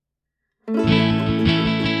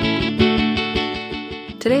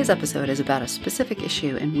Today's episode is about a specific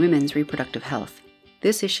issue in women's reproductive health.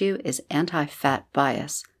 This issue is anti-fat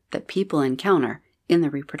bias that people encounter in the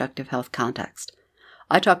reproductive health context.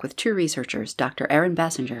 I talk with two researchers, Dr. Erin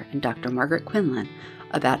Basinger and Dr. Margaret Quinlan,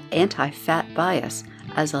 about anti-fat bias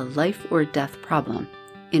as a life or death problem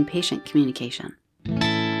in patient communication.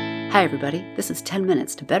 Hi everybody, this is 10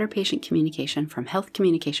 Minutes to Better Patient Communication from Health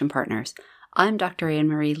Communication Partners. I'm Dr.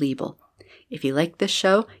 Anne-Marie Liebel. If you like this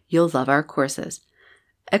show, you'll love our courses.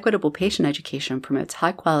 Equitable patient education promotes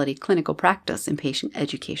high-quality clinical practice in patient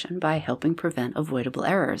education by helping prevent avoidable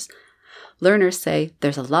errors. Learners say,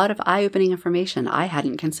 there's a lot of eye-opening information I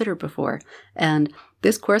hadn't considered before, and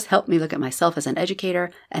this course helped me look at myself as an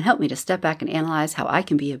educator and helped me to step back and analyze how I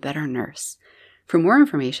can be a better nurse. For more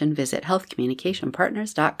information, visit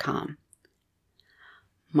healthcommunicationpartners.com.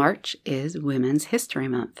 March is Women's History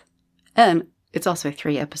Month, and it's also a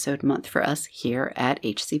 3-episode month for us here at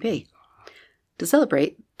HCP. To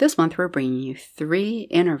celebrate, this month we're bringing you 3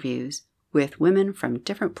 interviews with women from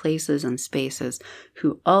different places and spaces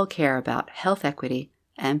who all care about health equity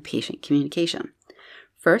and patient communication.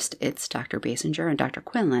 First, it's Dr. Basinger and Dr.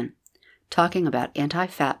 Quinlan talking about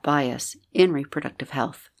anti-fat bias in reproductive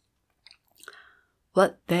health.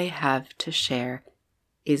 What they have to share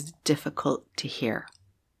is difficult to hear.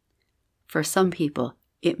 For some people,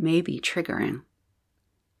 it may be triggering.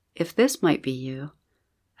 If this might be you,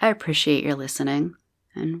 I appreciate your listening,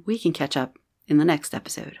 and we can catch up in the next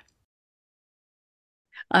episode.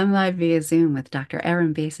 I'm live via Zoom with Dr.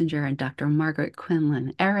 Erin Basinger and Dr. Margaret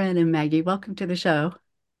Quinlan. Erin and Maggie, welcome to the show.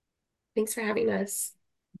 Thanks for having us.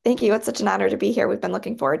 Thank you. It's such an honor to be here. We've been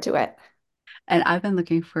looking forward to it. And I've been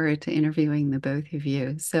looking forward to interviewing the both of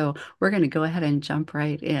you. So we're going to go ahead and jump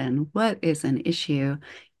right in. What is an issue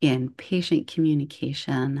in patient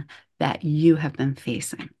communication that you have been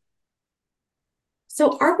facing?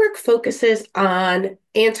 So our work focuses on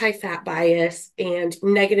anti-fat bias and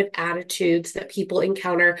negative attitudes that people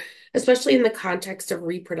encounter, especially in the context of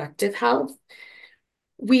reproductive health.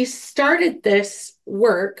 We started this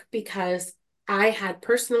work because I had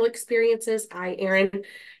personal experiences. Erin,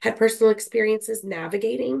 had personal experiences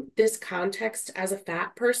navigating this context as a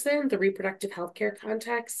fat person, the reproductive healthcare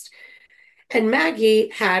context. And Maggie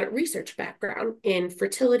had a research background in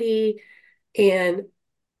fertility and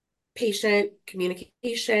patient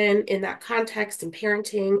communication in that context and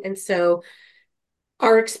parenting. And so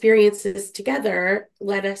our experiences together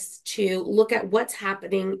led us to look at what's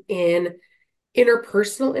happening in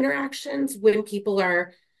interpersonal interactions when people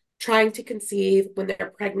are trying to conceive, when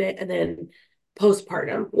they're pregnant, and then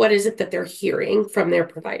postpartum. What is it that they're hearing from their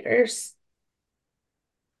providers?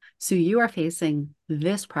 So you are facing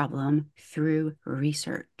this problem through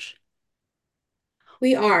research.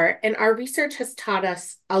 We are, and our research has taught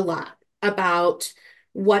us a lot about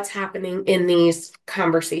what's happening in these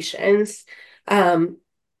conversations.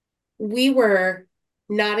 We were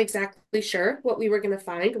not exactly sure what we were going to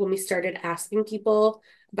find when we started asking people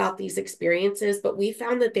about these experiences, but we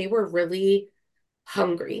found that they were really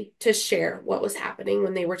hungry to share what was happening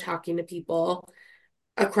when they were talking to people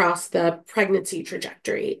across the pregnancy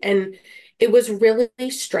trajectory. And it was really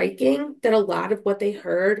striking that a lot of what they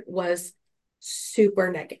heard was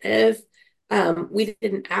super negative. We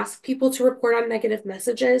didn't ask people to report on negative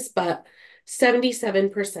messages, but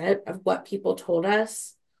 77% of what people told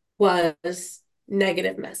us was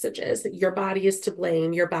negative messages. That your body is to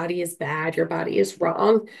blame, your body is bad, your body is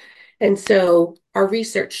wrong. And so our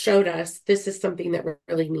research showed us this is something that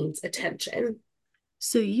really needs attention.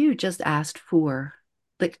 So you just asked for,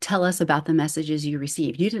 tell us about the messages you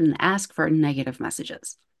received. You didn't ask for negative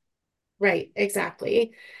messages. Right,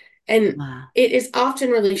 exactly. And Wow. it is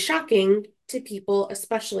often really shocking to people,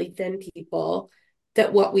 especially thin people,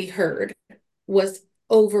 that what we heard was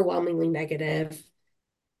overwhelmingly negative.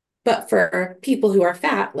 But for people who are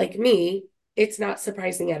fat, like me, it's not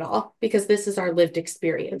surprising at all because this is our lived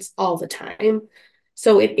experience all the time.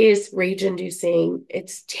 So it is rage-inducing.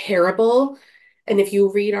 It's terrible. And if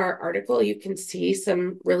you read our article, you can see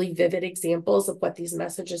some really vivid examples of what these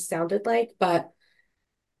messages sounded like. But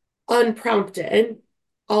unprompted,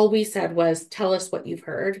 all we said was, tell us what you've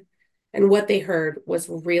heard. And what they heard was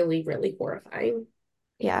really, really horrifying.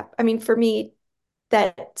 Yeah. I mean, for me,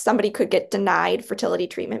 that somebody could get denied fertility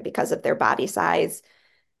treatment because of their body size,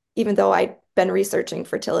 even though I'd been researching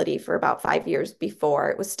fertility for about 5 years before,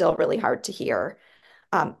 it was still really hard to hear.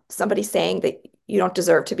 Somebody saying that you don't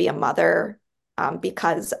deserve to be a mother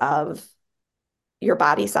because of your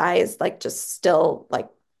body size, like just still like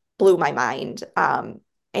blew my mind.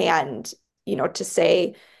 And, to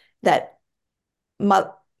say that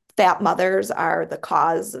fat mothers are the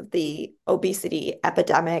cause of the obesity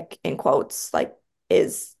epidemic, in quotes, like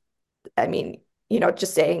is, I mean,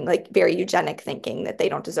 just saying like very eugenic thinking that they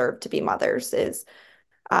don't deserve to be mothers is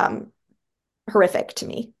horrific to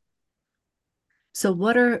me. So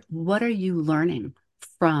what are you learning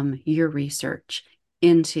from your research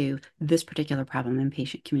into this particular problem in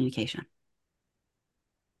patient communication?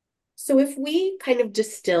 So if we kind of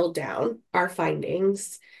distill down our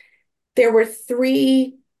findings, there were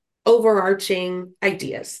three overarching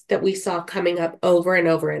ideas that we saw coming up over and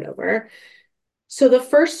over and over. So the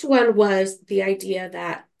first one was the idea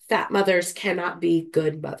that fat mothers cannot be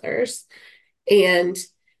good mothers. And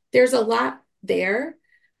there's a lot there,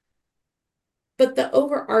 but the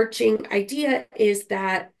overarching idea is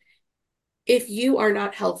that if you are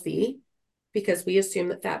not healthy, because we assume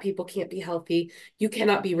that fat people can't be healthy, you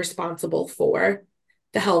cannot be responsible for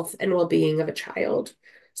the health and well-being of a child.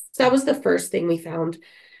 So that was the first thing we found.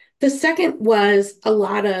 The second was a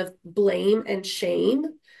lot of blame and shame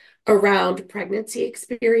around pregnancy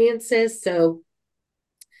experiences. So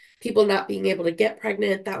people not being able to get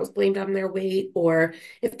pregnant, that was blamed on their weight, or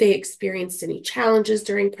if they experienced any challenges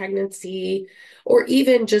during pregnancy, or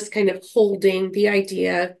even just kind of holding the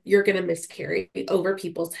idea you're going to miscarry over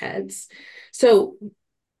people's heads. So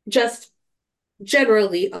just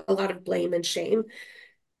generally a lot of blame and shame.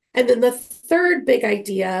 And then the third big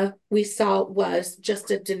idea we saw was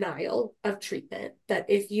just a denial of treatment, that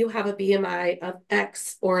if you have a BMI of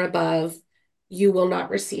X or above, you will not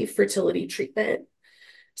receive fertility treatment.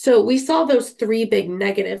 So we saw those three big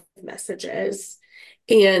negative messages,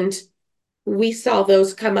 and we saw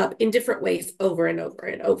those come up in different ways over and over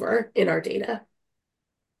and over in our data.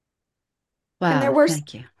 And there Wow, were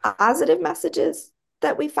thank you. positive messages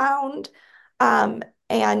that we found.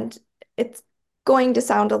 And it's going to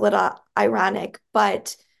sound a little ironic,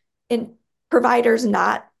 but in providers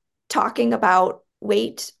not talking about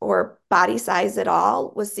weight or body size at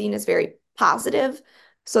all was seen as very positive.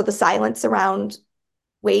 So the silence around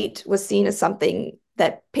weight was seen as something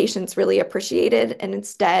that patients really appreciated. And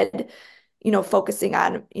instead, focusing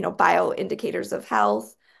on, bio indicators of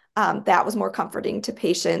health, that was more comforting to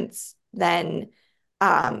patients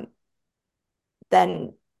um,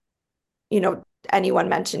 than, anyone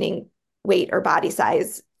mentioning weight or body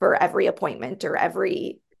size for every appointment or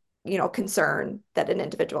every, concern that an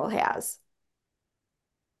individual has.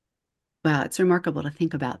 Wow, it's remarkable to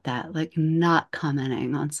think about that, like not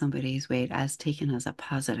commenting on somebody's weight as taken as a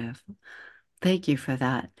positive. Thank you for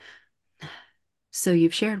that. So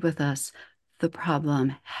you've shared with us the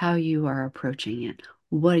problem, how you are approaching it,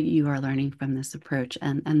 what you are learning from this approach.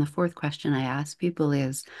 And the fourth question I ask people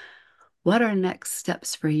is, what are next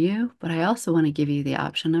steps for you? But I also want to give you the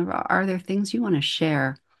option of, are there things you want to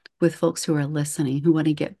share with folks who are listening, who want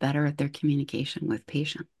to get better at their communication with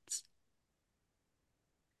patients?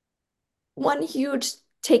 One huge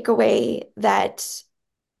takeaway that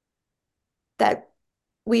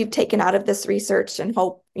we've taken out of this research and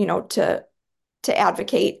hope, to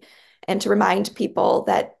advocate and to remind people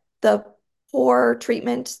that the poor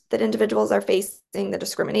treatment that individuals are facing, the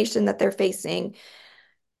discrimination that they're facing,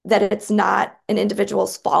 that it's not an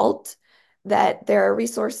individual's fault, that there are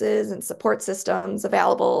resources and support systems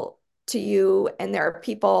available to you, and there are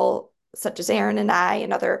people such as Erin and I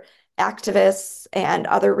and other activists and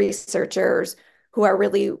other researchers who are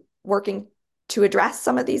really working to address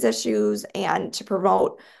some of these issues and to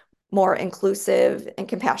promote more inclusive and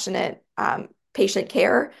compassionate patient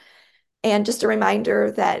care. And just a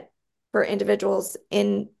reminder that for individuals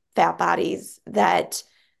in fat bodies, that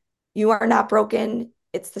you are not broken.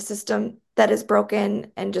 It's the system that is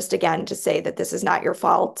broken. And just again, to say that this is not your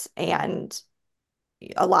fault and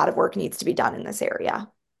a lot of work needs to be done in this area.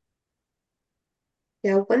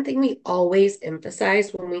 Yeah, one thing we always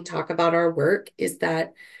emphasize when we talk about our work is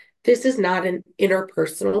that this is not an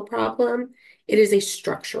interpersonal problem. It is a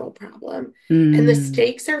structural problem. And the Mm.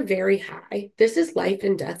 stakes are very high. This is life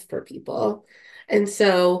and death for people. And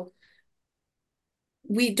so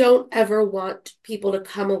we don't ever want people to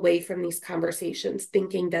come away from these conversations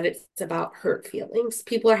thinking that it's about hurt feelings.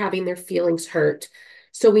 People are having their feelings hurt.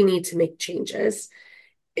 So we need to make changes.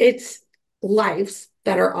 It's lives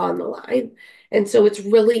that are on the line. And so it's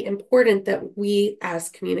really important that we, as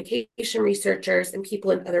communication researchers and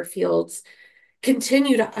people in other fields,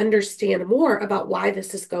 continue to understand more about why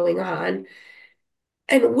this is going on.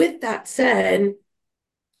 And with that said,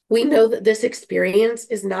 we know that this experience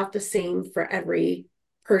is not the same for every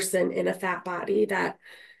person in a fat body, that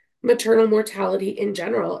maternal mortality in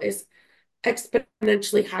general is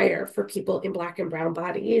exponentially higher for people in Black and brown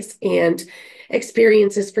bodies, and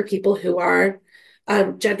experiences for people who are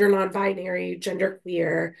gender non-binary,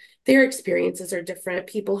 genderqueer, their experiences are different.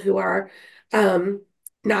 People who are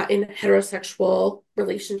not in heterosexual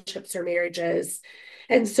relationships or marriages.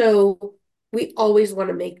 And so we always want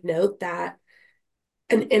to make note that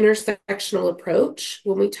an intersectional approach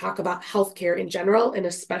when we talk about healthcare in general, and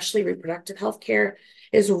especially reproductive healthcare,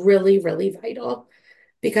 is really, really vital,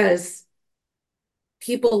 because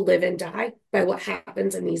people live and die by what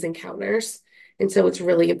happens in these encounters. And so it's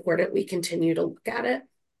really important we continue to look at it.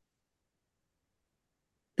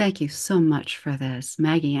 Thank you so much for this,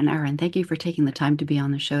 Maggie and Erin. Thank you for taking the time to be on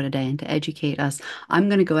the show today and to educate us. I'm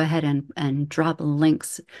going to go ahead and drop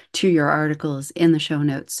links to your articles in the show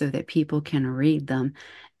notes so that people can read them.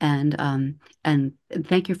 And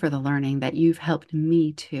thank you for the learning that you've helped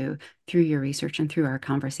me to through your research and through our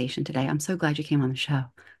conversation today. I'm so glad you came on the show.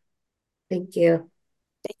 Thank you.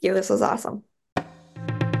 Thank you. This was awesome.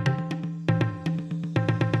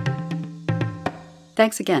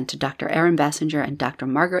 Thanks again to Dr. Erin Basinger and Dr.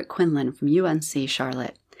 Margaret Quinlan from UNC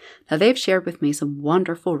Charlotte. Now, they've shared with me some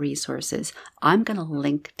wonderful resources. I'm going to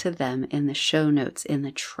link to them in the show notes, in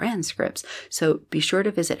the transcripts. So be sure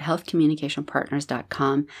to visit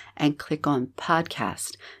healthcommunicationpartners.com and click on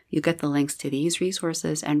podcast. You get the links to these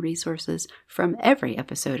resources and resources from every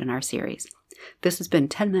episode in our series. This has been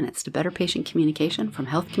 10 Minutes to Better Patient Communication from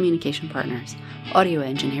Health Communication Partners. Audio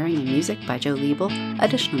engineering and music by Joe Liebel.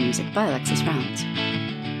 Additional music by Alexis Rounds.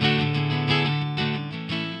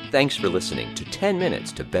 Thanks for listening to 10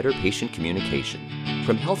 Minutes to Better Patient Communication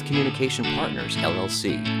from Health Communication Partners,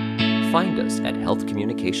 LLC. Find us at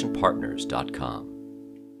healthcommunicationpartners.com.